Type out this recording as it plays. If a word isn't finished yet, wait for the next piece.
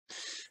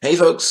Hey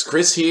folks,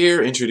 Chris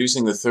here,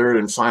 introducing the third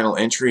and final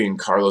entry in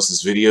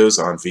Carlos's videos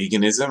on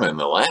veganism and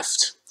the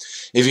left.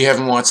 If you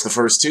haven't watched the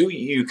first two,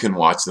 you can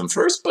watch them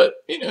first, but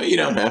you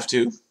don't have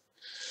to.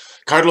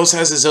 Carlos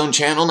has his own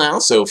channel now,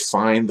 so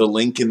find the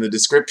link in the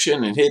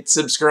description and hit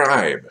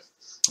subscribe.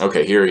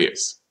 Okay, here he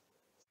is.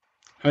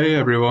 Hey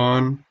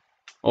everyone,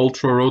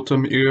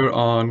 ultrarotom here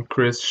on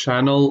Chris'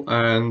 channel,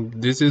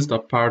 and this is the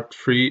part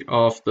 3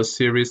 of the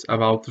series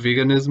about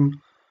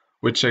veganism,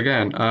 which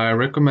again, I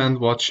recommend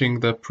watching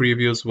the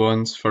previous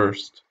ones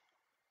first.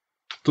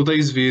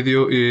 Today's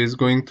video is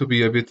going to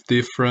be a bit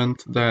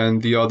different than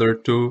the other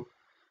two,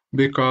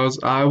 because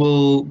I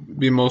will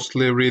be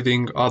mostly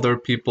reading other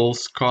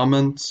people's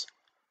comments,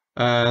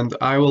 and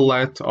I will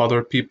let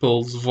other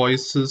people's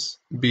voices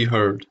be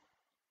heard.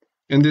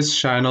 In this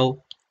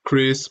channel,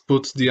 Chris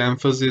puts the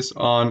emphasis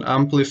on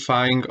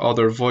amplifying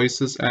other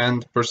voices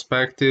and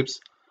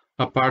perspectives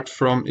apart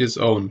from his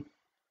own.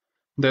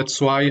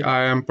 That's why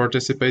I am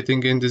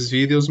participating in these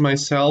videos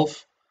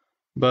myself,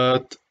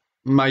 but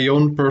my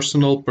own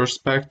personal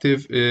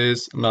perspective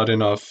is not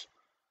enough,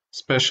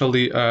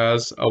 especially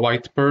as a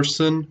white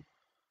person,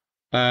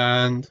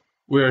 and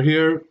we're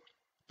here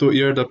to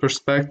hear the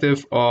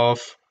perspective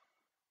of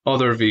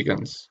other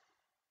vegans.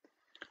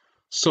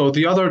 So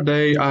the other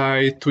day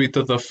I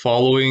tweeted the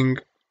following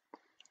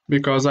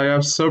because I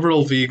have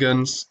several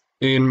vegans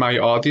in my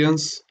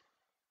audience,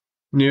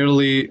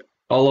 nearly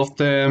all of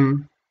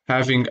them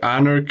having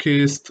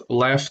anarchist,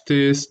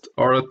 leftist,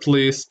 or at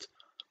least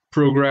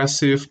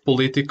progressive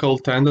political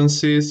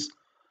tendencies,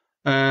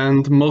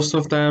 and most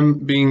of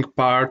them being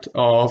part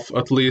of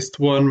at least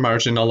one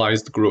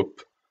marginalized group.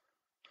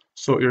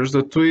 So here's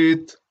the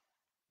tweet: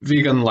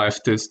 Vegan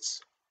leftists.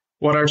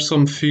 What are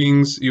some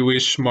things you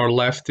wish more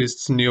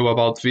leftists knew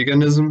about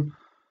veganism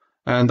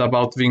and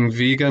about being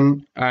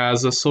vegan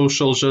as a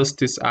social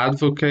justice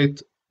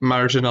advocate,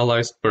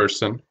 marginalized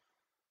person,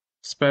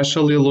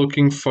 especially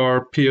looking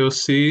for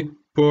POC,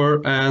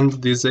 poor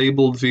and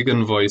disabled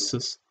vegan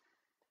voices?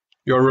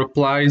 Your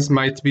replies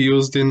might be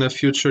used in a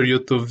future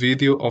YouTube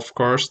video, of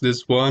course,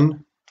 this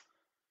one.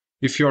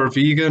 If you're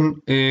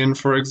vegan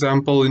for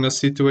example, in a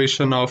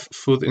situation of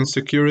food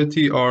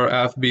insecurity or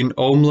have been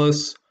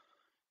homeless,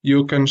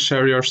 you can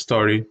share your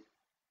story.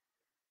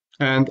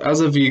 And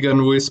as a vegan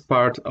who is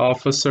part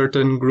of a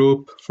certain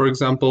group, for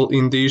example,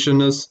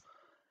 indigenous,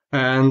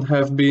 and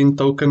have been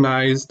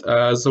tokenized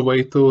as a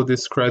way to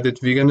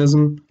discredit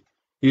veganism,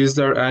 is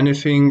there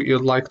anything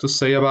you'd like to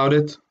say about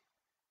it?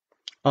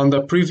 On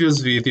the previous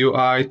video,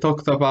 I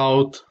talked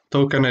about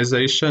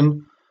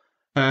tokenization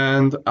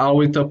and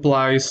how it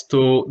applies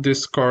to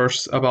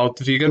discourse about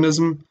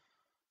veganism,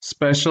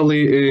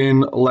 especially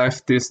in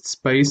leftist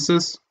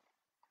spaces.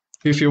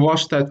 If you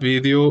watched that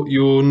video,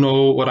 you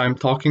know what I'm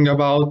talking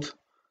about.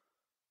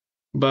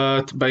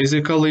 But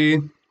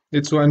basically,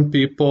 it's when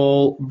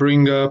people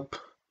bring up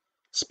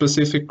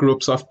specific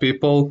groups of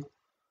people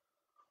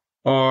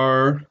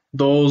or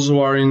those who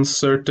are in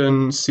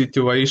certain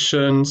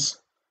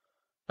situations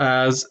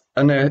as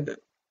an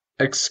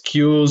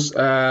excuse,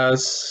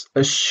 as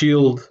a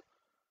shield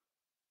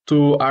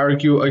to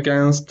argue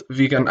against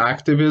vegan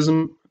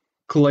activism,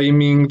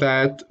 claiming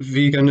that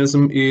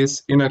veganism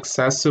is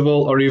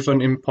inaccessible or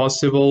even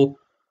impossible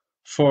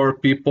for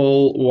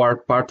people who are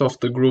part of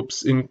the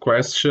groups in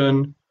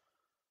question,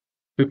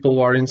 people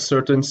who are in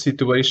certain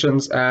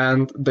situations,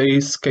 and they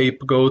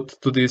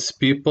scapegoat to these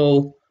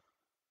people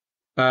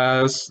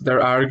as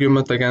their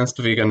argument against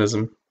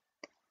veganism.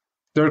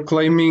 They're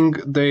claiming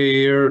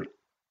they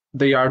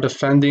are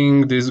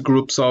defending these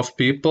groups of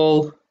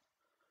people,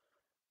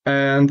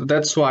 and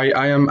that's why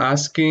I am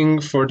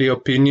asking for the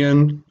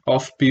opinion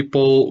of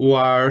people who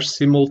are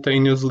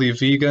simultaneously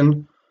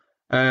vegan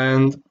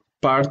and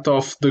part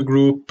of the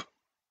group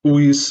who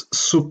is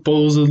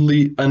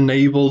supposedly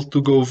unable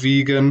to go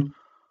vegan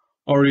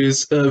or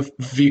is a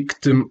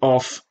victim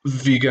of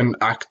vegan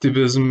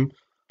activism,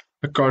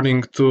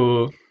 according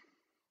to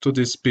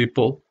these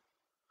people.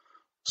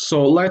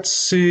 So let's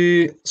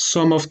see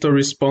some of the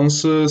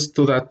responses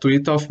to that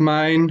tweet of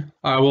mine.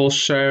 I will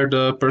share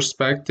the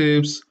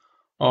perspectives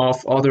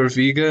of other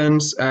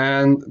vegans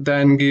and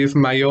then give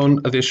my own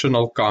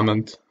additional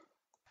comment.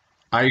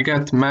 I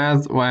get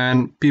mad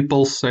when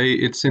people say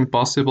it's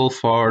impossible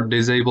for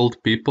disabled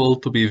people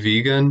to be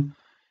vegan.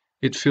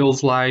 It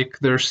feels like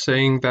they're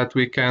saying that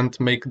we can't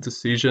make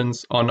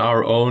decisions on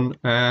our own,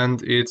 and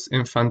it's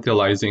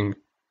infantilizing.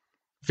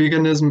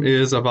 Veganism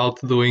is about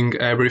doing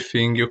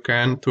everything you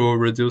can to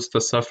reduce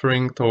the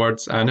suffering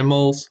towards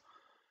animals.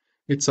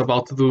 It's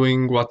about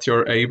doing what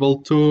you're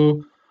able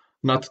to,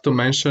 not to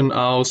mention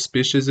how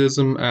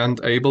speciesism and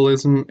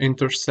ableism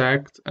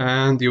intersect,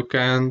 and you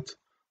can't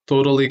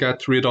totally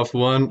get rid of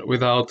one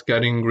without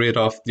getting rid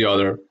of the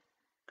other.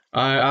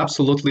 I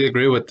absolutely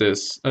agree with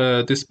this.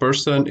 This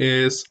person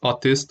is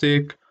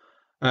autistic,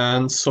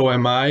 and so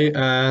am I,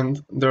 and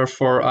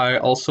therefore I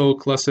also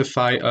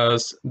classify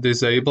as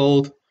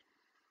disabled.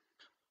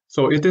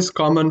 So it is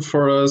common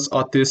for us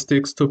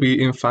autistics to be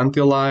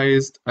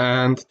infantilized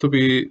and to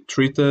be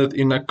treated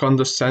in a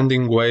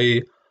condescending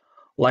way,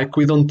 Like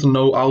we don't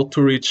know how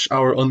to reach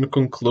our own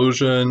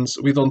conclusions,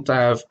 we don't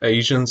have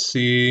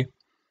agency.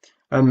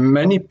 And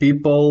many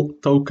people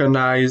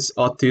tokenize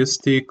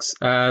autistics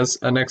as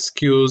an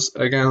excuse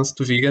against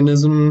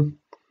veganism.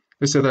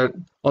 They say that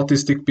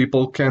autistic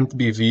people can't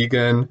be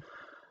vegan,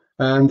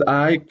 and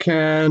I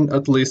can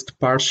at least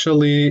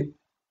partially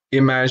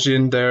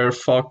imagine their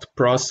thought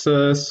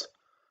process,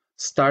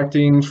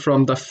 starting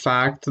from the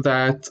fact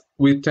that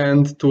we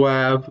tend to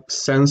have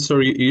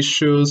sensory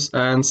issues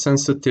and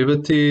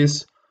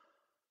sensitivities,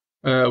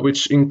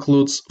 which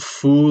includes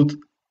food,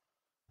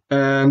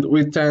 and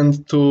we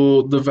tend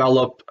to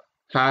develop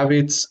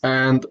habits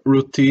and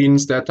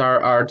routines that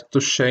are hard to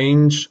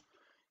change.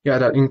 Yeah,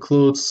 that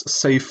includes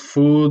safe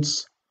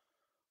foods,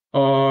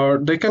 or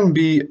they can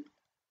be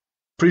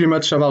pretty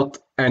much about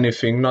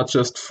anything, not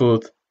just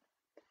food.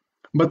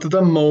 But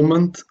the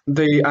moment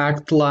they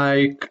act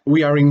like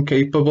we are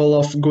incapable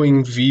of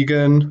going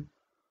vegan,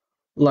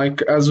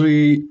 like as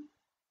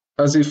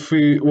if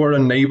we were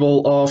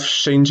unable of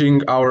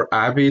changing our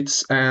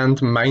habits and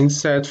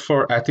mindset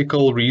for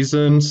ethical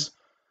reasons,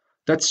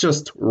 that's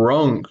just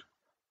wrong.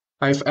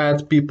 I've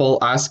had people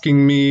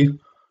asking me,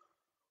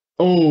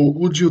 "Oh,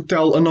 would you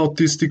tell an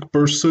autistic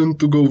person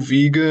to go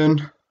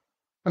vegan?"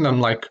 And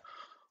I'm like,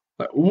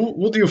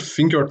 who do you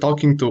think you're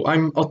talking to?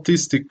 I'm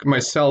autistic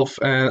myself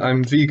and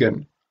I'm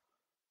vegan.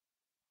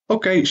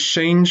 Okay,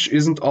 change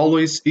isn't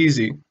always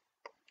easy.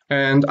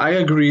 And I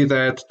agree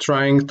that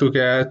trying to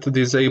get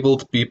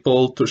disabled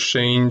people to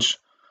change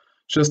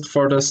just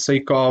for the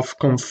sake of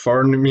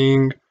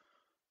conforming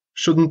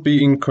shouldn't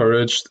be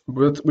encouraged.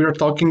 But we're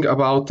talking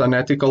about an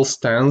ethical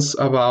stance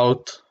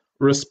about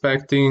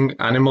respecting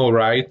animal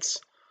rights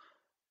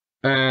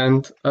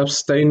and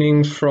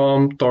abstaining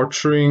from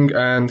torturing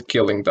and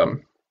killing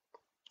them.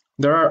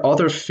 There are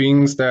other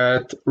things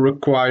that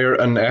require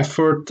an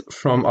effort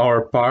from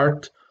our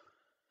part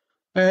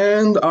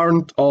and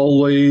aren't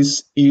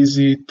always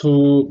easy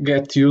to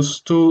get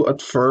used to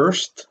at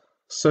first,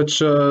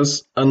 such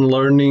as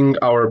unlearning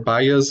our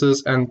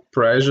biases and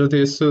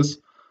prejudices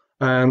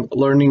and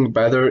learning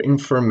better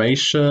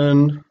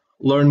information,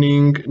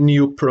 learning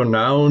new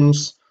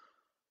pronouns,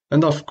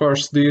 and of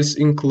course, this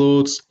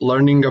includes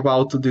learning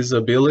about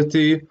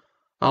disability,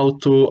 how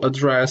to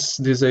address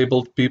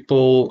disabled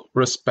people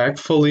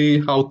respectfully,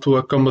 how to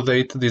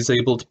accommodate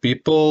disabled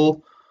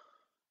people.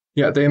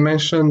 Yeah, they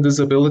mention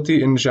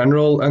disability in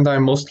general, and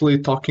I'm mostly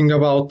talking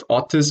about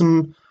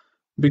autism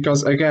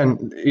because,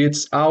 again,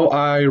 it's how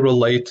I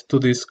relate to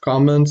these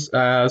comments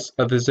as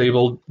a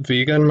disabled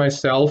vegan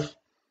myself.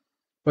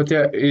 But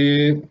yeah,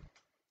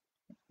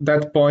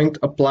 that point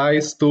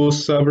applies to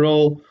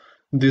several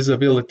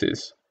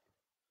disabilities.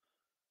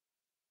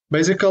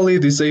 Basically,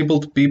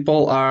 disabled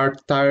people are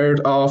tired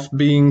of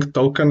being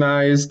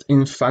tokenized,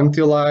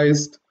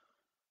 infantilized.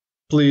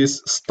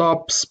 Please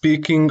stop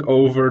speaking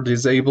over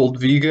disabled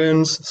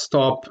vegans,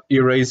 stop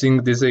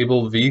erasing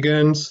disabled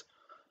vegans,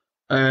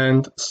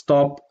 and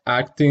stop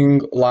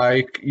acting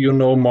like you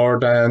know more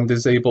than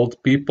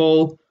disabled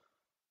people.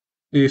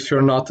 If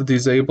you're not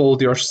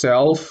disabled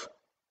yourself,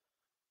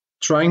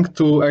 trying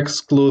to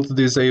exclude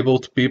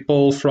disabled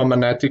people from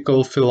an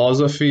ethical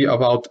philosophy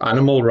about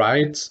animal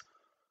rights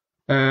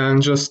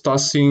and just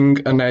tossing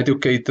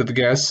uneducated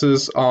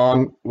guesses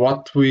on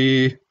what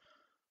we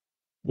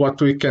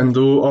can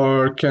do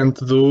or can't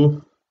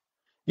do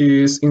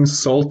is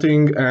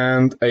insulting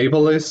and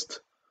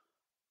ableist.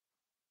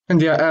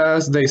 And yeah,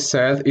 as they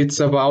said, it's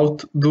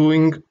about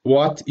doing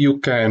what you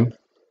can.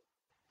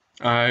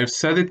 I've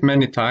said it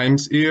many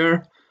times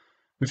here.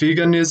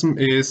 Veganism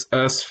is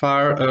as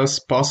far as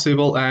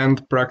possible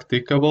and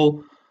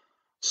practicable.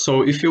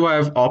 So if you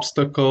have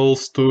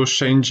obstacles to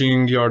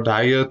changing your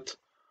diet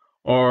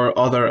or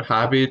other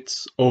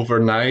habits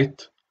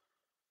overnight,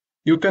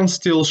 you can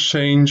still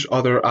change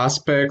other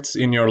aspects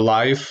in your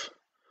life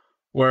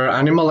where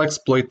animal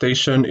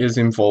exploitation is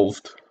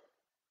involved.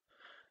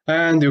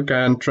 And you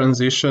can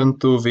transition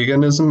to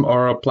veganism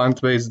or a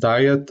plant-based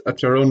diet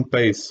at your own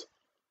pace,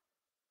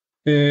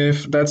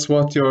 if that's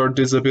what your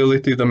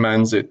disability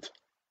demands it.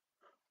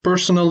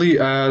 Personally,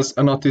 as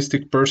an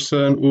autistic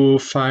person who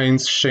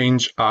finds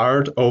change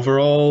hard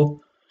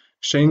overall,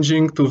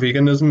 changing to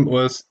veganism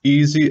was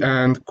easy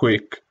and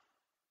quick.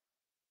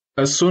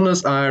 As soon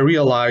as I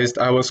realized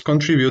I was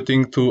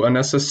contributing to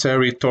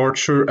unnecessary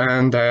torture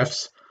and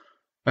deaths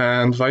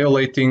and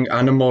violating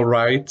animal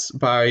rights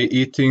by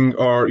eating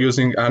or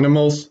using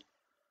animals,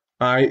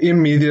 I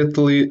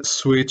immediately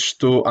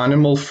switched to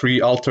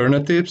animal-free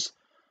alternatives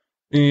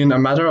in a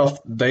matter of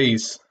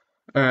days,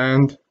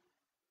 and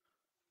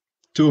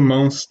 2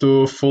 months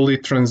to fully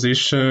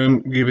transition,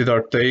 give it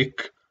or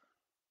take.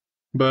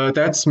 But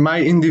that's my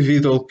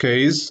individual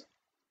case.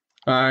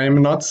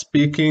 I'm not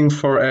speaking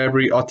for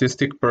every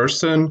autistic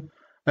person,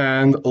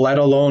 and let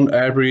alone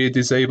every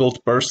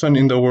disabled person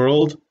in the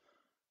world.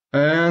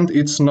 And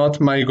it's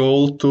not my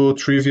goal to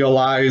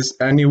trivialize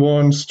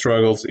anyone's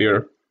struggles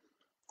here.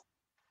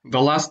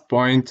 The last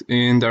point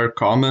in their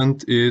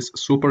comment is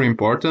super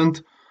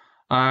important.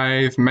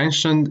 I've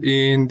mentioned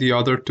in the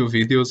other two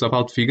videos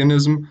about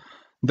veganism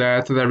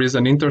that there is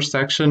an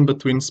intersection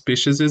between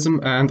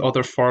speciesism and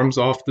other forms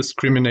of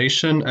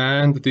discrimination,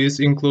 and this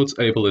includes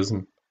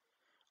ableism.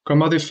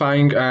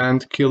 Commodifying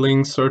and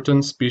killing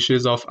certain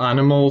species of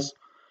animals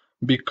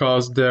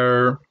because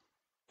they're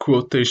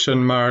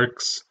quotation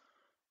marks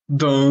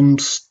dumb,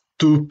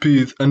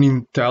 stupid,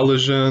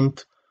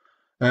 unintelligent,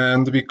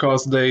 and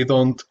because they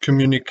don't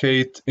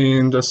communicate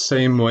in the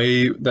same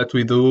way that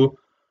we do,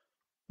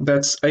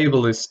 that's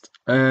ableist.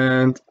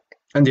 And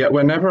yeah,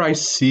 whenever I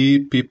see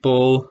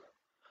people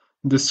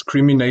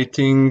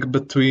discriminating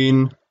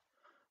between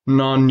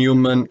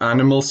non-human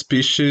animal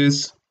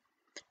species,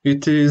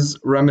 it is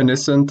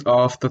reminiscent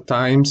of the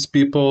times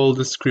people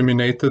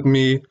discriminated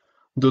me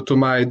due to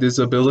my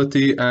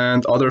disability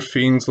and other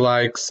things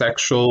like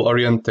sexual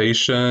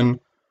orientation.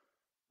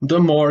 The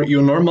more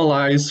you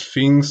normalize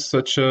things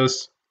such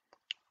as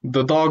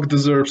the dog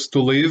deserves to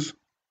live,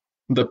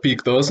 the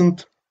pig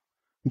doesn't,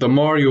 the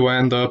more you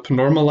end up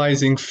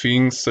normalizing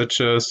things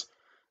such as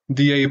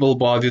the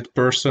able-bodied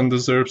person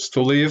deserves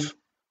to live,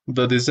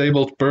 the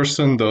disabled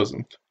person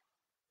doesn't.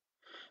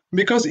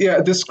 Because, yeah,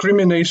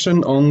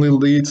 discrimination only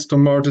leads to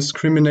more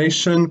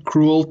discrimination,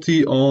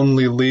 cruelty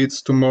only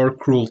leads to more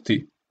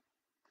cruelty.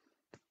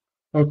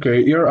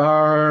 Okay, here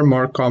are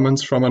more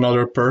comments from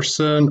another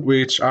person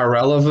which are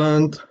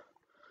relevant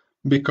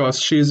because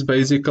she's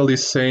basically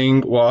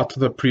saying what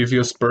the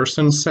previous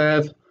person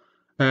said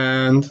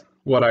and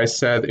what I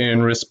said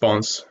in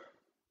response.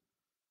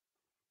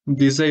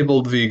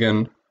 Disabled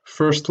vegan.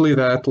 Firstly,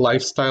 that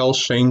lifestyle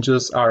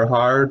changes are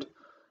hard,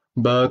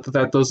 but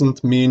that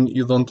doesn't mean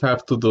you don't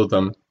have to do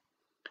them.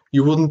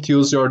 You wouldn't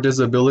use your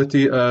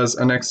disability as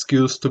an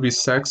excuse to be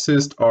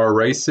sexist or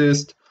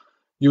racist.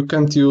 You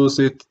can't use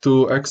it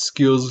to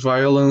excuse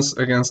violence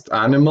against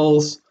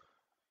animals.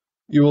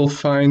 You will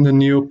find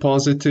new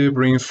positive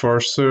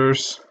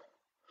reinforcers.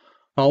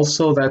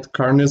 Also, that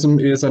carnism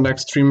is an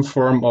extreme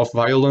form of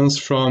violence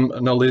from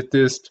an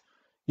elitist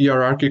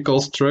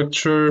hierarchical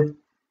structure.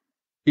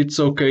 It's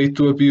okay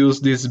to abuse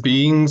these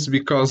beings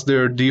because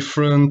they're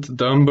different,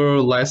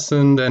 dumber,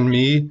 lesser than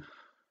me.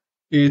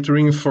 It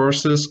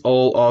reinforces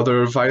all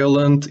other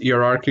violent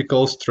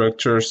hierarchical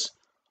structures.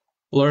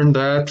 Learn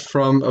that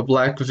from a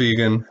black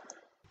vegan.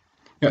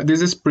 Yeah,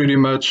 this is pretty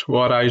much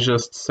what I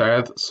just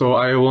said, so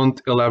I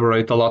won't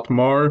elaborate a lot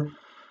more.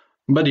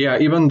 But yeah,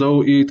 even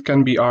though it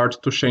can be hard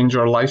to change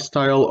your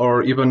lifestyle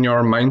or even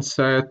your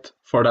mindset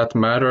for that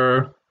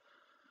matter,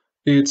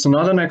 it's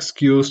not an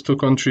excuse to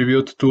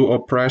contribute to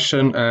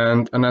oppression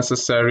and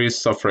unnecessary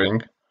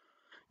suffering.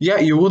 Yeah,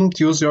 you wouldn't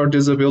use your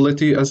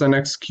disability as an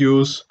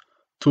excuse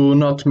to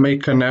not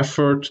make an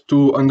effort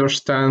to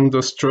understand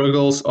the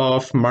struggles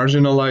of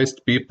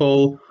marginalized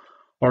people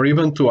or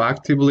even to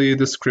actively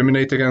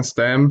discriminate against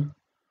them.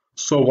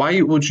 So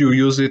why would you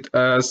use it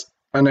as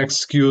an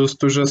excuse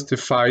to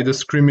justify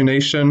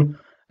discrimination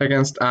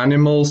against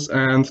animals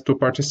and to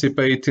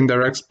participate in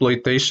their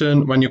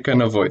exploitation when you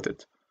can avoid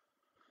it?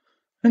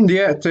 And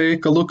yeah,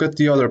 take a look at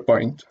the other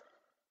point.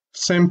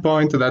 Same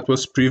point that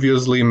was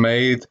previously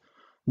made,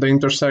 the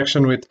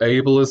intersection with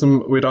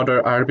ableism with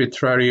other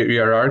arbitrary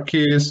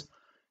hierarchies,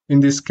 in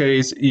this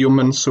case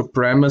human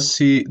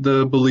supremacy,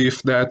 the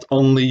belief that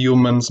only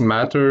humans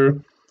matter,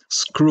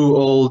 screw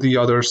all the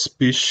other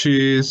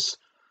species.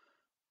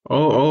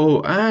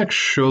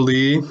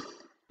 Actually,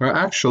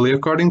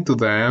 according to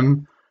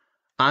them,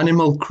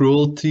 animal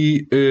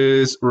cruelty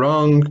is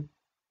wrong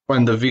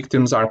when the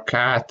victims are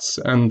cats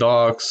and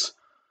dogs.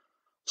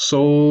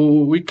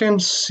 So we can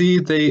see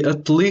they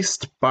at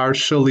least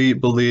partially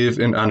believe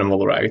in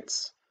animal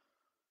rights.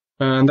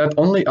 And that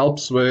only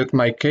helps with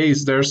my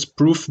case. There's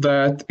proof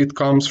that it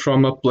comes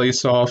from a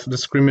place of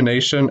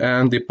discrimination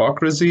and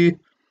hypocrisy,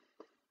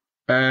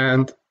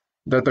 and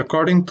that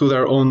according to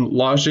their own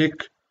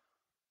logic,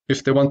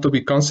 if they want to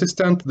be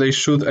consistent, they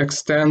should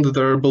extend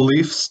their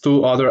beliefs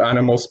to other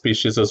animal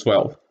species as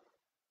well.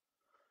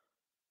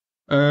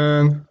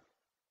 And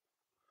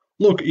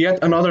look, yet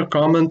another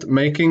comment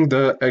making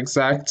the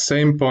exact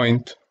same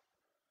point.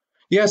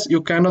 Yes,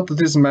 you cannot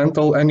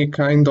dismantle any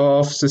kind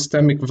of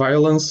systemic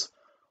violence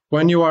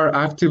when you are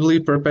actively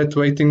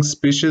perpetuating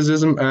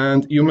speciesism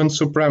and human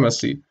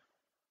supremacy,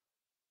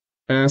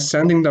 and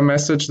sending the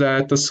message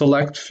that the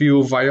select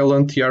few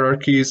violent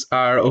hierarchies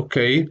are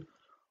okay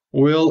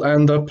will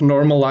end up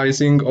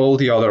normalizing all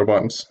the other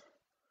ones.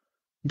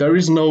 There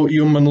is no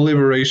human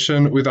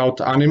liberation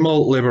without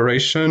animal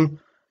liberation,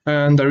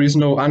 and there is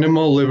no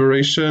animal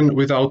liberation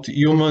without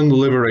human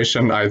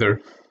liberation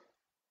either.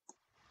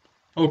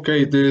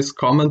 Okay, this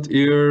comment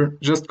here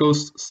just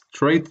goes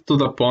straight to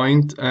the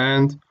point,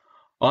 and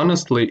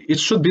honestly, it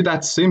should be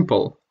that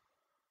simple.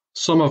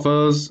 Some of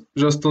us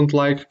just don't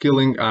like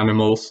killing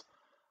animals.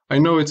 I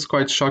know it's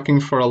quite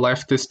shocking for a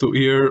leftist to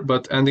hear,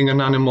 but ending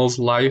an animal's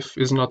life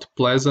is not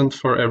pleasant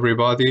for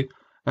everybody,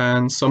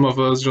 and some of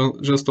us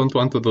just don't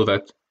want to do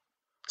that.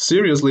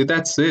 Seriously,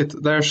 that's it.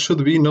 There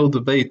should be no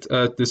debate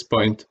at this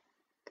point.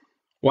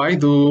 Why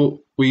do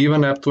we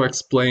even have to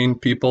explain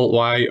people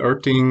why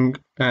hurting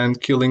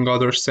and killing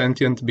other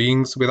sentient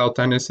beings without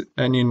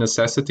any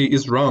necessity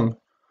is wrong?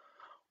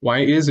 Why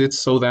is it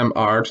so damn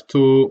hard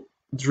to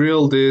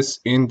drill this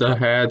in the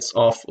heads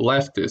of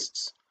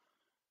leftists?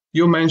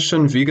 You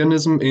mention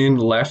veganism in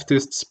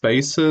leftist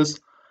spaces,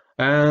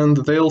 and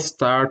they'll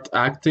start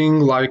acting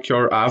like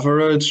your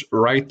average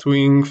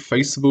right-wing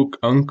Facebook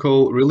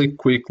uncle really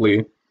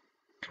quickly.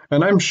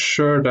 And I'm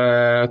sure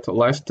that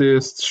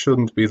leftists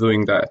shouldn't be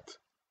doing that.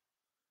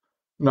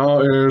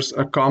 Now here's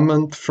a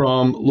comment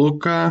from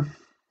Luca.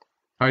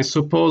 I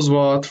suppose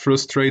what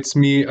frustrates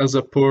me as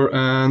a poor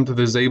and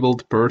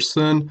disabled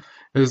person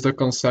is the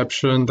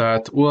conception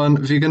that one,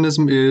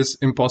 veganism is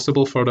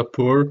impossible for the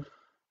poor,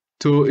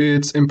 two,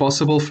 it's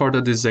impossible for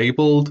the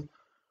disabled,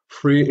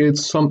 three,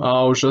 it's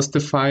somehow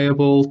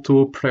justifiable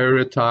to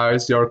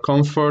prioritize your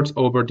comfort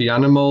over the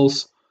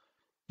animals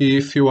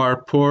if you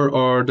are poor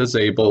or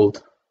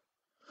disabled.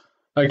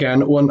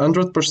 Again,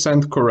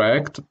 100%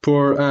 correct.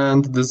 Poor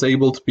and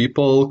disabled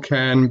people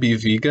can be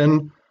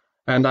vegan,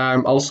 and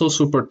I'm also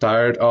super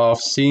tired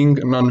of seeing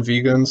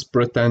non-vegans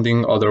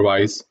pretending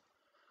otherwise,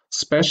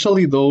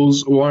 especially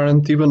those who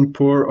aren't even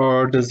poor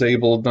or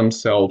disabled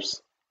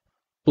themselves.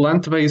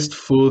 Plant-based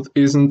food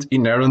isn't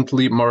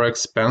inherently more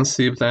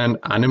expensive than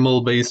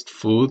animal-based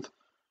food.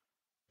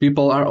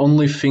 People are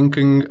only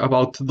thinking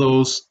about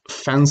those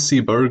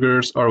fancy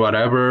burgers or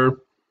whatever.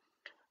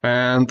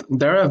 And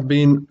there have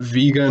been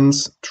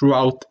vegans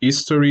throughout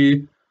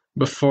history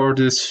before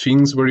these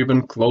things were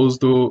even close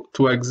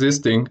to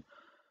existing.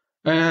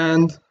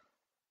 And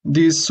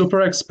these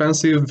super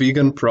expensive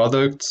vegan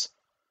products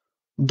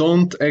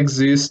don't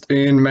exist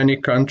in many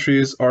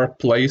countries or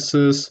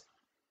places.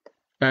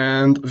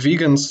 And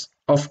vegans,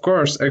 of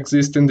course,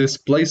 exist in these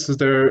places.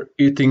 They're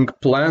eating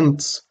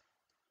plants.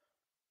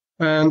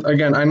 And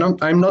again,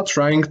 I'm not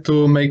trying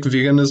to make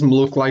veganism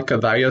look like a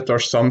diet or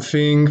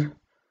something,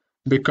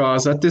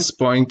 because at this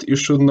point you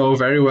should know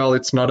very well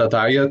it's not a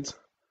diet.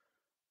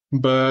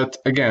 But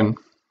again,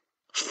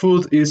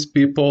 food is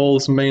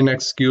people's main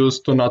excuse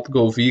to not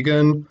go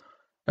vegan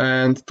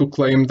and to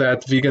claim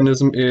that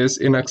veganism is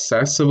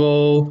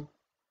inaccessible.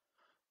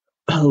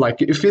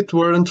 Like, if it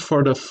weren't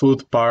for the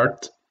food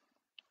part,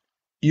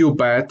 you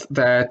bet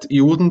that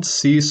you wouldn't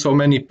see so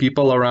many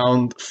people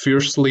around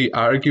fiercely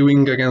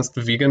arguing against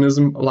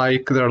veganism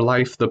like their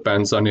life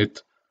depends on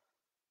it.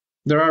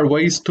 There are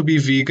ways to be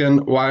vegan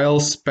while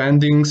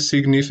spending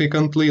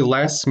significantly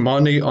less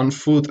money on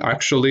food,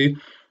 actually.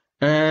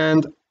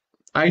 And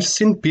I've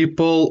seen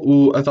people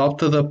who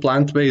adopted a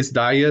plant-based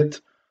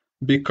diet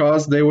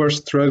because they were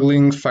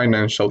struggling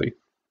financially.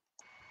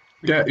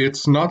 Yeah,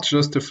 it's not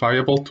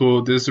justifiable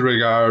to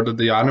disregard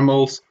the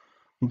animals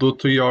due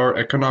to your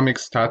economic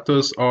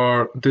status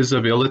or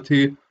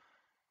disability.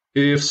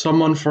 If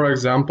someone, for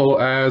example,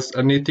 has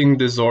an eating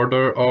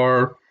disorder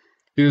or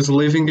is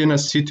living in a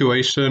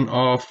situation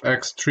of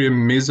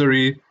extreme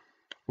misery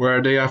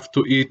where they have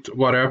to eat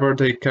whatever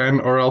they can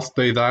or else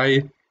they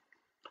die,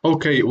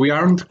 okay, we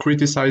aren't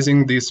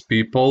criticizing these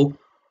people.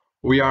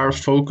 We are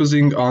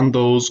focusing on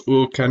those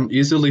who can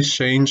easily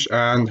change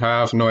and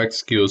have no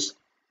excuse.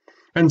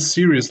 And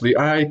seriously,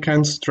 I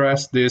can't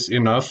stress this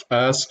enough.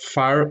 As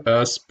far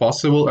as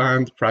possible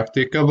and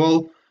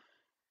practicable,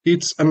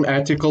 it's an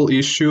ethical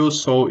issue,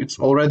 so it's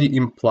already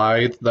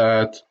implied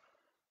that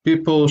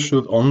people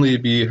should only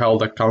be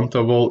held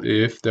accountable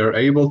if they're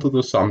able to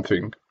do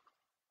something.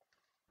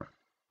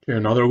 Okay,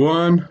 another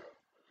one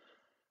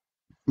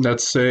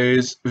that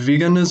says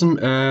veganism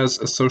as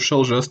a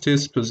social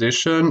justice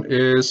position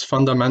is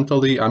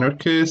fundamentally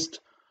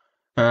anarchist,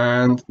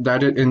 and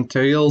that it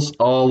entails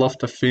all of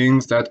the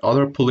things that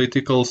other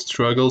political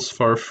struggles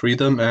for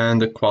freedom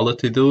and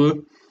equality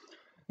do.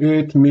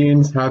 It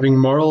means having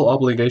moral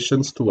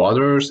obligations to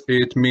others.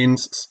 It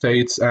means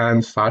states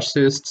and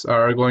fascists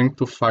are going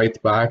to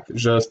fight back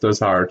just as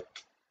hard.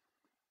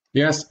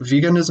 Yes,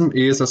 veganism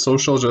is a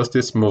social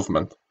justice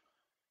movement.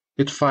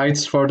 It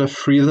fights for the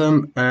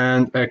freedom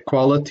and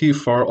equality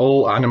for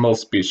all animal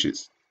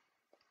species.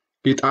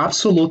 It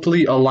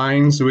absolutely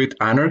aligns with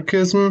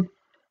anarchism.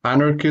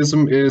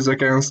 Anarchism is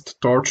against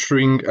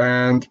torturing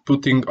and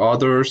putting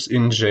others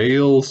in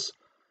jails,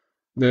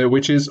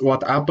 which is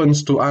what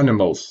happens to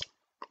animals.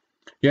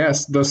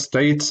 Yes, the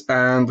states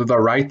and the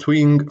right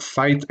wing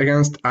fight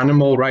against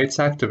animal rights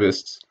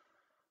activists.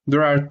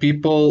 There are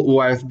people who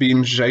have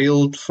been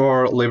jailed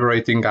for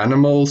liberating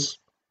animals,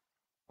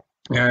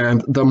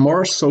 and the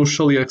more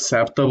socially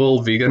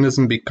acceptable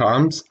veganism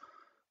becomes,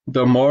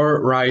 the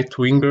more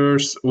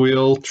right-wingers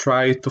will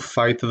try to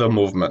fight the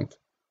movement.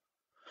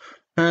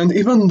 And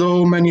even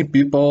though many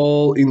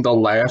people in the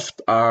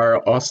left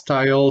are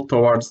hostile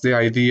towards the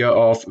idea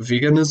of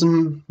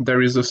veganism,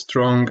 there is a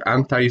strong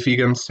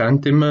anti-vegan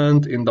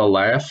sentiment in the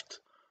left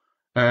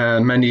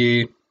and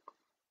many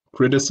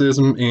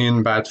criticism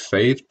in bad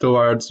faith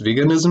towards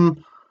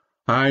veganism.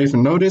 I've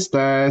noticed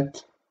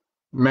that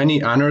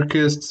many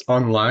anarchists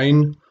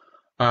online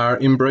are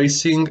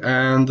embracing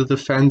and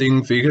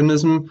defending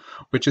veganism,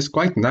 which is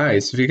quite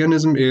nice.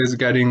 Veganism is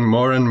getting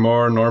more and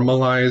more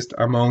normalized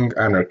among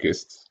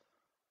anarchists.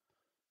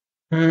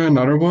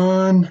 Another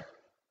one.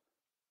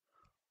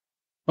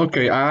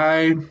 Okay,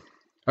 I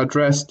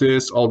addressed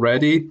this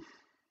already.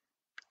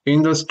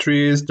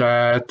 Industries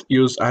that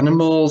use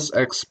animals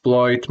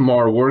exploit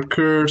more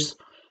workers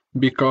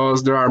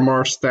because there are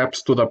more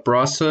steps to the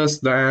process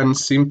than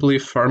simply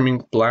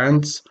farming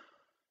plants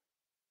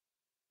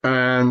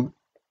and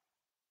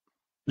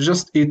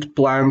just eat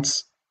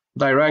plants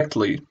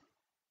directly.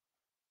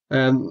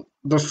 And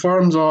the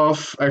forms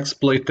of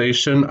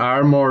exploitation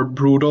are more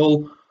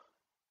brutal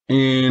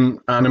in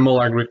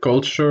animal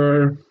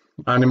agriculture,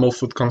 animal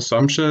food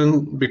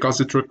consumption,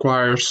 because it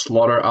requires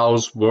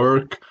slaughterhouse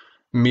work,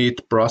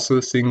 meat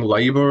processing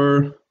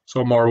labor,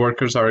 so more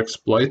workers are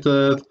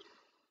exploited.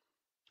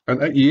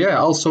 And yeah,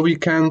 also we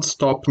can't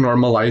stop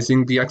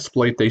normalizing the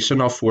exploitation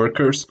of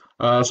workers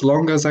as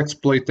long as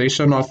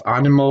exploitation of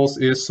animals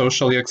is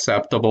socially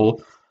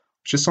acceptable,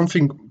 which is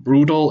something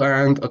brutal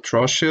and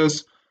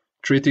atrocious,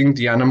 treating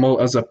the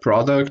animal as a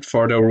product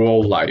for their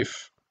whole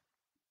life.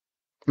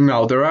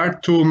 Now, there are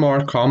two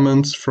more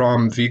comments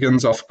from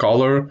vegans of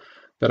color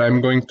that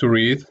I'm going to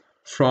read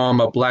from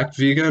a black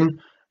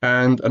vegan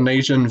and an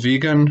Asian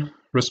vegan,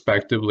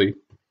 respectively.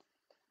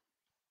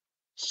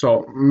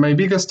 So, my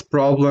biggest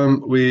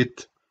problem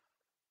with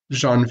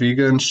Jean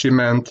Vegan, she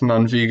meant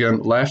non-vegan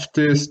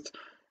leftist,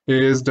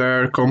 is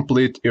their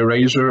complete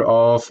erasure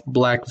of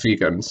black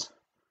vegans.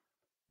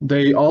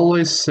 They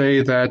always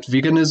say that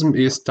veganism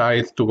is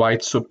tied to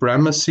white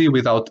supremacy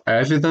without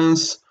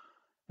evidence,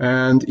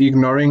 and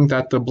ignoring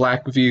that the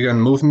black vegan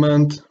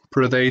movement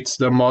predates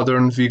the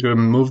modern vegan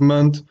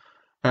movement,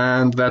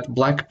 and that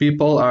black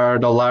people are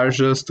the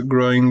largest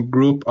growing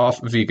group of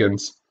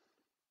vegans.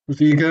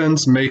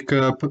 Vegans make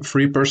up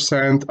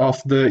 3%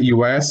 of the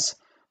US,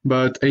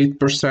 but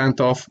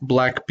 8% of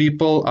black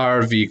people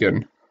are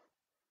vegan.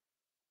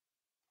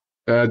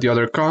 The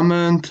other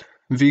comment,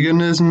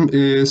 veganism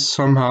is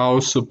somehow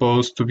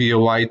supposed to be a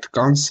white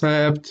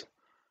concept.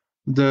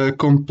 The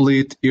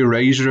complete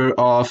erasure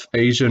of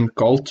Asian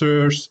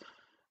cultures.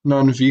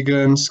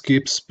 Non-vegans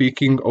keep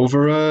speaking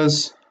over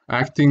us,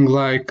 acting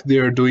like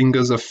they're doing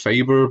us a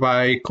favor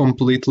by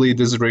completely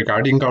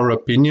disregarding our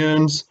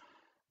opinions.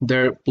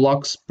 Their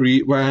block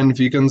spree when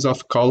vegans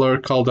of color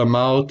call them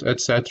out,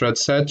 etc.,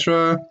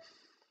 etc.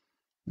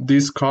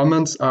 These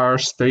comments are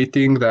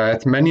stating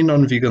that many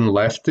non-vegan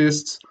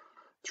leftists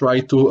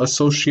try to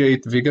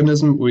associate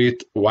veganism with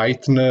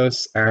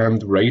whiteness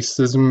and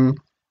racism.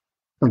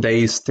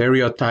 They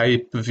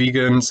stereotype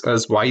vegans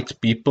as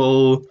white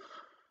people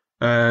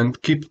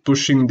and keep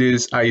pushing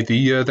this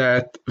idea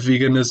that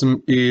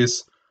veganism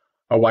is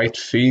a white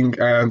thing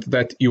and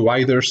that you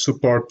either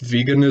support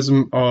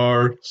veganism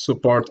or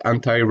support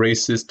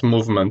anti-racist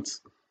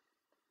movements.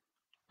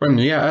 And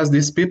yeah, as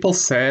these people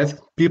said,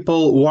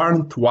 people who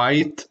aren't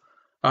white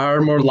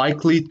are more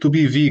likely to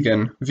be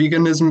vegan.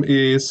 Veganism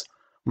is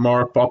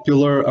more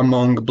popular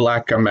among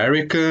Black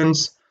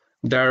Americans.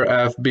 There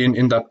have been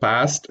in the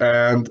past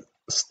and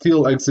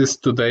still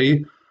exist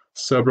today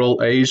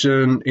several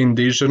Asian,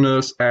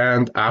 indigenous,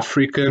 and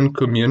African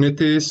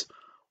communities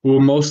who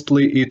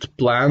mostly eat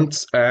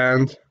plants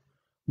and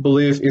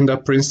believe in the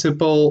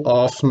principle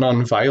of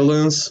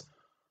nonviolence,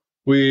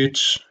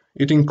 which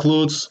it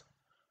includes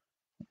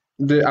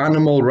the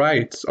animal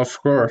rights,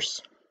 of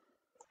course.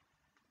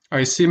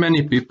 I see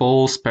many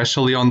people,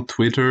 especially on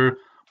Twitter,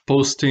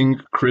 posting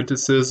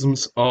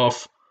criticisms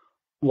of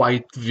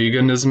white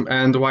veganism,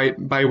 and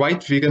by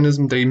white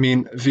veganism they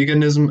mean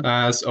veganism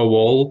as a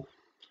whole,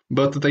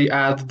 but they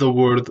add the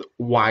word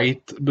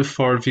white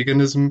before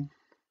veganism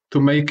to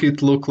make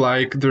it look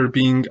like they're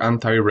being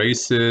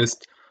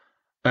anti-racist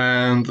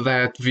and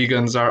that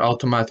vegans are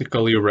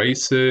automatically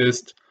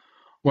racist,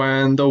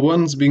 when the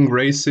ones being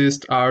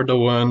racist are the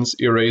ones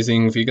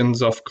erasing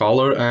vegans of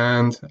color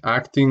and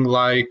acting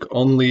like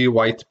only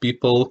white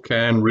people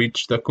can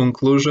reach the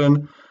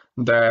conclusion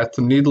that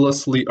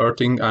needlessly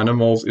hurting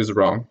animals is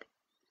wrong.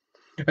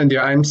 And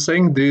yeah, I'm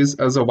saying this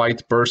as a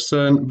white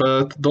person,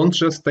 but don't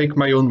just take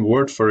my own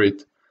word for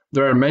it.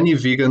 There are many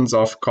vegans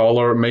of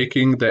color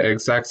making the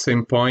exact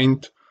same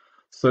point,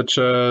 such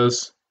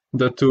as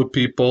the two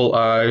people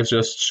I've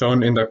just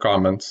shown in the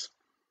comments.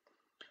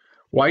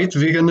 White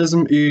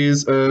veganism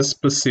is a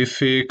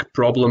specific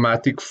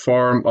problematic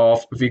form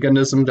of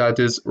veganism that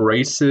is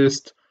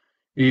racist,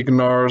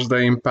 ignores the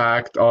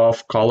impact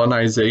of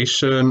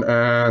colonization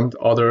and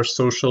other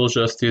social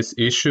justice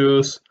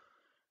issues.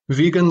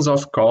 Vegans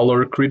of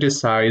color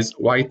criticize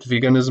white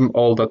veganism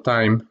all the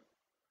time.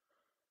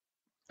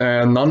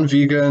 And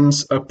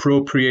non-vegans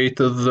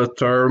appropriated the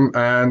term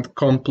and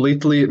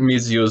completely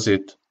misuse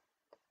it.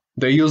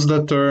 They use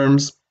the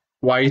terms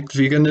white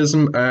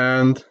veganism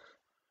and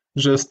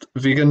just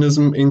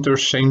veganism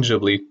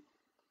interchangeably.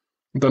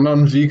 The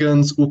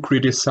non-vegans who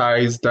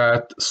criticize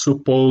that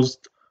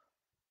supposed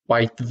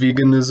white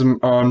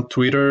veganism on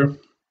Twitter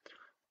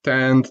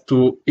tend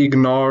to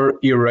ignore,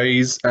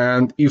 erase,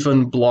 and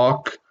even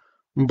block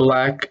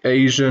Black,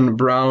 Asian,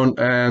 brown,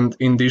 and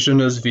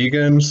indigenous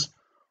vegans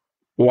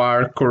who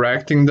are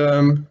correcting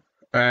them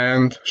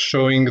and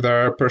showing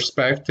their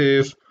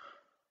perspective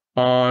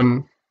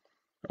on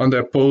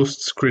their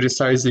posts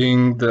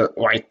criticizing the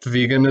white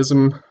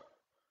veganism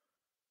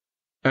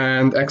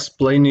and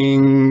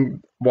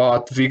explaining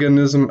what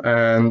veganism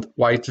and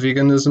white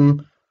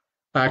veganism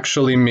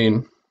actually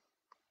mean.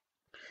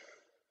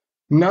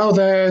 Now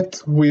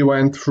that we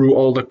went through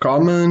all the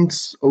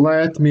comments,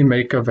 let me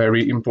make a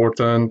very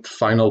important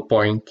final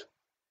point.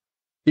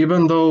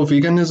 Even though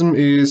veganism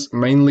is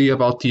mainly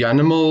about the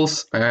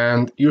animals,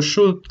 and you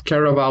should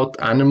care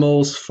about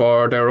animals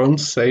for their own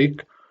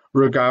sake,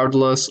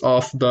 regardless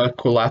of the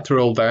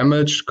collateral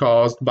damage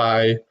caused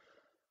by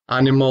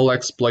animal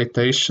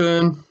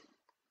exploitation,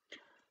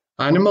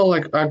 animal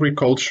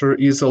agriculture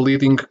is a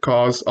leading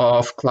cause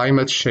of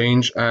climate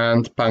change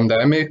and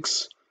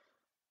pandemics.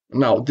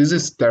 Now, this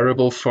is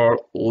terrible for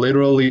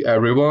literally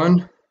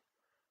everyone.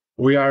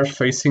 We are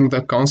facing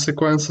the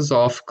consequences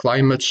of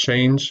climate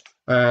change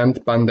and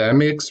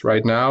pandemics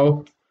right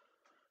now,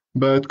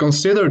 but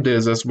consider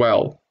this as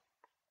well.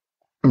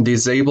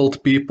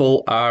 Disabled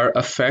people are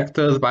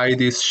affected by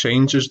these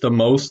changes the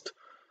most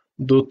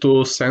due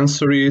to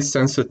sensory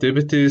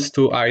sensitivities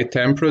to high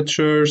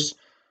temperatures,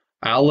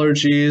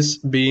 allergies,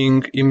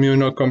 being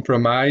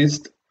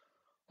immunocompromised.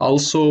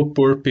 Also,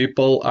 poor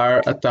people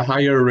are at a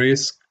higher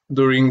risk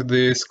during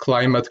this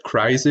climate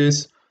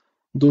crisis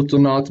due to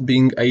not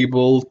being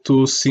able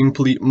to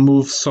simply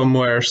move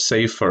somewhere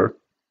safer.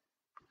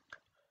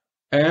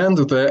 And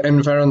the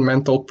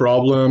environmental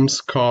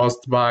problems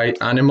caused by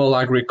animal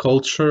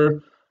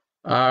agriculture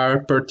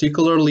are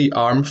particularly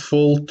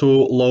harmful to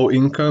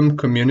low-income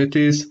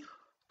communities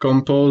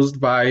composed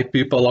by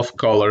people of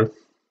color.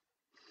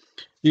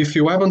 If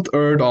you haven't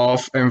heard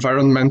of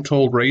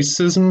environmental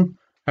racism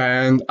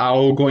and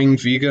how going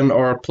vegan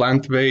or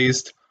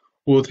plant-based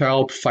would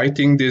help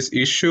fighting this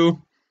issue,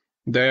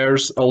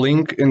 there's a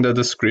link in the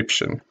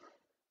description.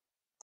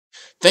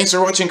 Thanks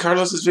for watching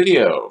Carlos's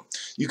video.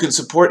 You can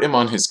support him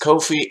on his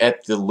Ko-fi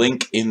at the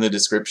link in the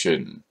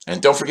description.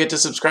 And don't forget to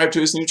subscribe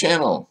to his new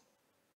channel.